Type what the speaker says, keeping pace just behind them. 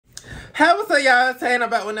Hey, what's up, y'all? Saying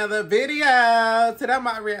about another video. Today I'm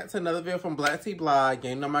about to react to another video from Black Tea Blog.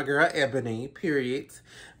 You know my girl Ebony, period.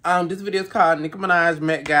 This video is called Nicki Minaj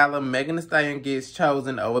Met Gala, Megan Thee Stallion gets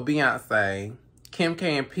chosen over Beyonce. Kim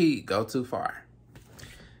K and Pete go too far.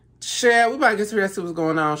 Share, we about to get to what's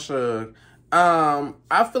going on, Shug.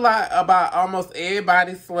 I feel like about almost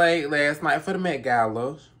everybody slayed last night for the Met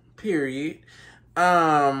Gala, period.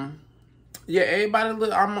 Yeah, everybody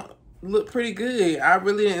look pretty good. I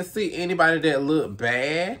really didn't see anybody that looked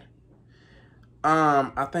bad.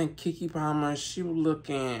 I think Kiki Palmer, she was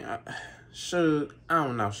looking Shug. I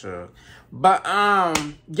don't know, Shug. But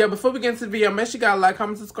yeah, before we get into the video, make sure you gotta like,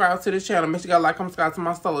 comment, subscribe to the channel. Make sure you gotta like, comment, subscribe to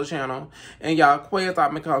my solo channel. And y'all quiz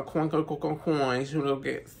out, make her coin. She will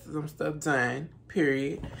get some stuff done.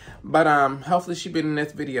 Period. But hopefully she be in the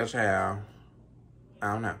next video, child.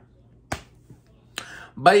 I don't know.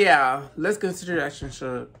 But yeah, let's get into the reaction,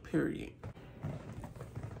 Shug. Period.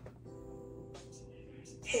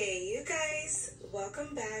 Hey, you guys.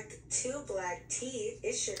 Welcome back to Black Tea.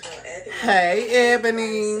 It's your girl, Ebony. Hey,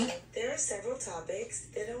 Ebony. There are several topics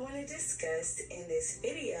that I want to discuss in this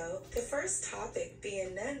video. The first topic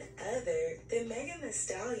being none other than Megan Thee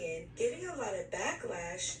Stallion getting a lot of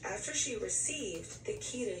backlash after she received the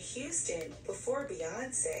key to Houston before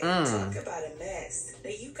Beyonce. Talk about a mess.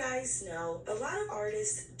 Now, you guys know a lot of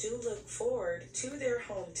artists do look forward to their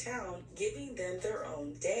hometown giving them their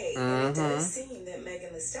own day. And it does seem that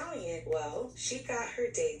Megan Thee Stallion, well, she got her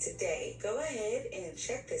day today. Go ahead and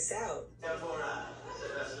check this out.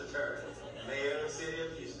 Mayor of the City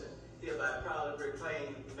of Houston, hereby proudly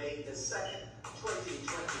proclaim May the 2nd,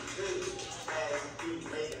 2022 as the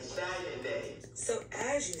Megan Stallion Day. So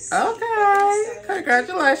as you see, okay,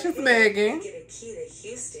 congratulations, Megan. Get a key to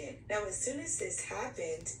Houston. Now, as soon as this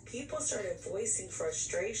happened, people started voicing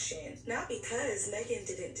frustration, not because Megan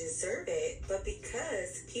didn't deserve it, but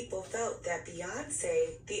because people felt that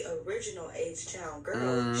Beyonce, the original H-Town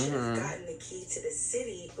girl, should have gotten the key to the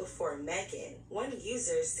city before Megan. One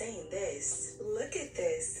user saying this: "Look at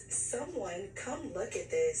this. Someone come look at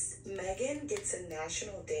this. Megan gets a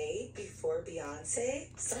national day before Beyonce."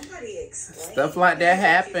 Somebody explain. Stuff like that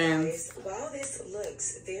happens. While this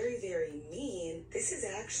looks very, very mean, this is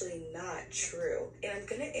actually not true. And I'm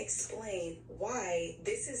going to explain why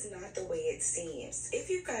this is not the way it seems. If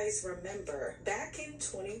you guys remember, back in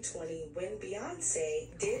 2020, when Beyonce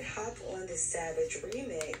did hop on the Savage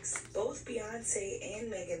remix, both Beyonce and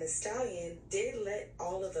Megan Thee Stallion did let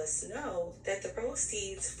all of us know that the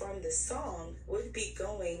proceeds from the song would be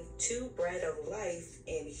going to Bread of Life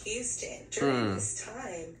in Houston. During this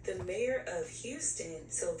time, the mayor of Houston,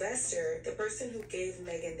 Sylvester, the person who gave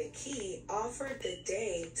Megan the key, offered the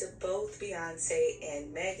day to both Beyonce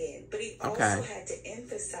and Megan. But he also had to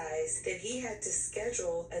emphasize that he had to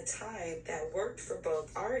schedule a time that worked for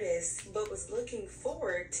both artists, but was looking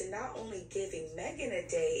forward to not only giving Megan a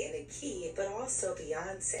day and a key, but also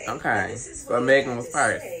Beyonce. Okay, this is so what Megan was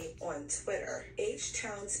first. On Twitter,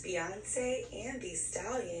 H-Town's Beyonce and Thee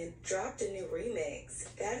Stallion dropped a new remix.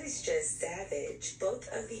 That is just savage. Both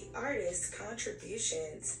of the artists'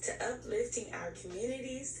 contributions to uplifting our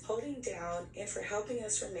communities, holding down, and for helping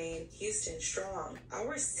us remain Houston strong.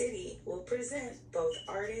 Our city will present both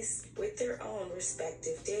artists with their own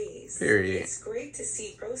respective days. Period. It's great to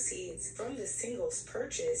see proceeds from the singles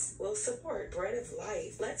purchase will support Bread of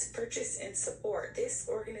Life. Let's purchase and support this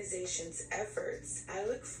organization's efforts. I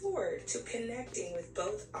look forward to connecting with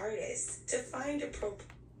both artists to find appropriate.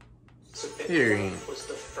 So Bitcoin was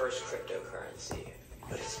the first cryptocurrency,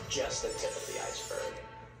 but it's just the tip of the iceberg.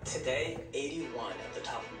 Today, 81 of the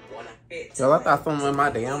top 100. Yo, I thought something in my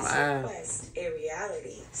damn eye. A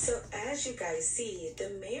reality. So as you guys see, the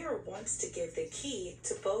mayor wants to give the key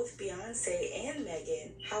to both Beyonce and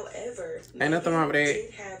Megan. However, Megan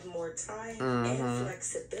did have more time and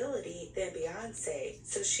flexibility than Beyonce,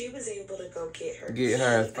 so she was able to go get her key.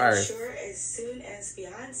 Hers first. I'm sure as soon as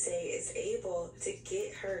Beyonce is able to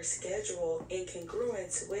get her schedule in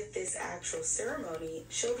congruence with this actual ceremony,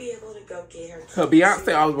 she'll be able to go get her key. So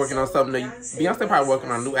Beyonce always working on something. Beyonce probably working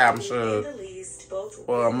on a new album,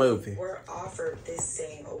 or a movie. Were offered this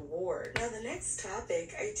same award. Now, the next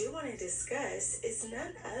topic I do want to discuss is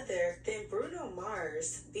none other than Bruno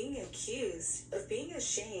Mars being accused of being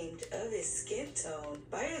ashamed of his skin tone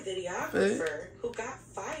by a videographer who got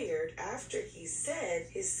fired after he said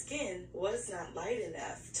his skin was not light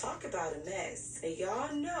enough. Talk about a mess. Now,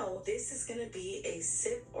 y'all know this is going to be a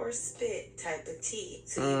sip or spit type of tea.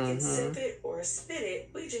 So you can sip it or or spit it.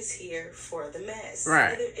 We just here for the mess.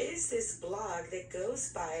 Right. Now, there is this blog that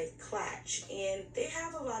goes by Clatch, and they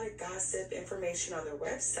have a lot of gossip information on their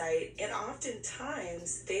website, and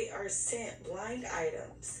oftentimes they are sent blind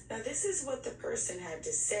items. Now, this is what the person had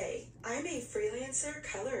to say. I'm a freelancer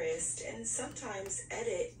colorist and sometimes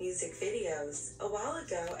edit music videos. A while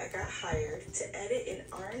ago, I got hired to edit an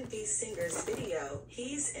R&B singer's video.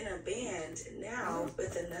 He's in a band now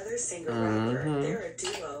with another singer-rapper. They're a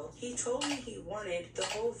duo. He told me he wanted the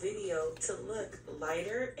whole video to look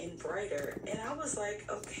lighter and brighter, and I was like,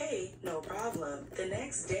 okay, no problem. The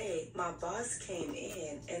next day, my boss came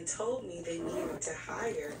in and told me they needed to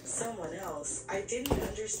hire someone else. I didn't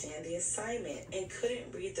understand the assignment and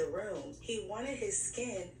couldn't read the room. He wanted his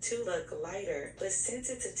skin to look lighter, but since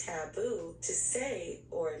it's a taboo to say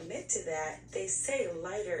or admit to that, they say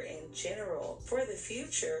lighter in general. For the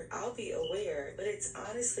future, I'll be aware, but it's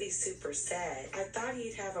honestly super sad. I thought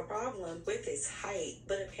he'd have a problem with his height,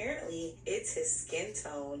 but apparently it's his skin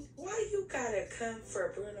tone. Why you gotta come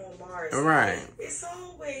for Bruno Mars? Right. Like, it's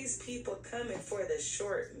always people coming for the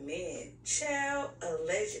short men. Child,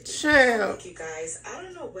 allegedly. Child. Thank you guys. I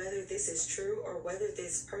don't know whether this is true or whether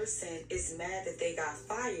this person is mad that they got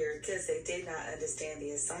fired because they did not understand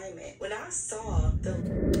the assignment. When I saw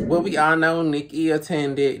the... Well, we all know Nicki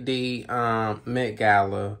attended the Met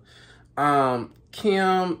Gala.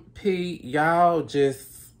 Kim, P, y'all just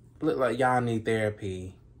look like y'all need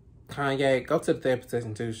therapy. Kanye, go to the therapy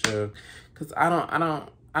session too, sure. Cause I don't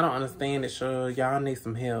understand it, sure. Y'all need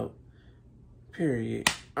some help. Period.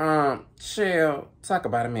 Shell, talk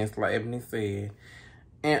about it, man, like Ebony said.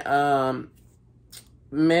 And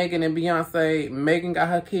Megan and Beyonce, Megan got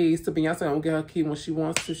her keys to Beyonce and will get her key when she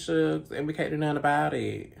wants to, shugs, and we can't do nothing about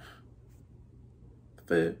it.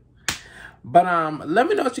 But let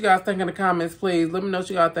me know what you guys think in the comments, please. Let me know what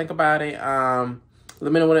you guys think about it.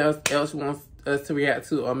 Let me know what else you want us to react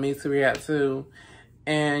to or me to react to.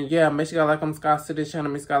 And yeah, make sure you guys like, comment, subscribe to this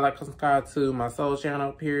channel. Make sure you guys like, comment, subscribe to my soul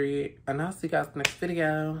channel, period. And I'll see you guys in the next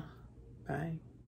video. Bye.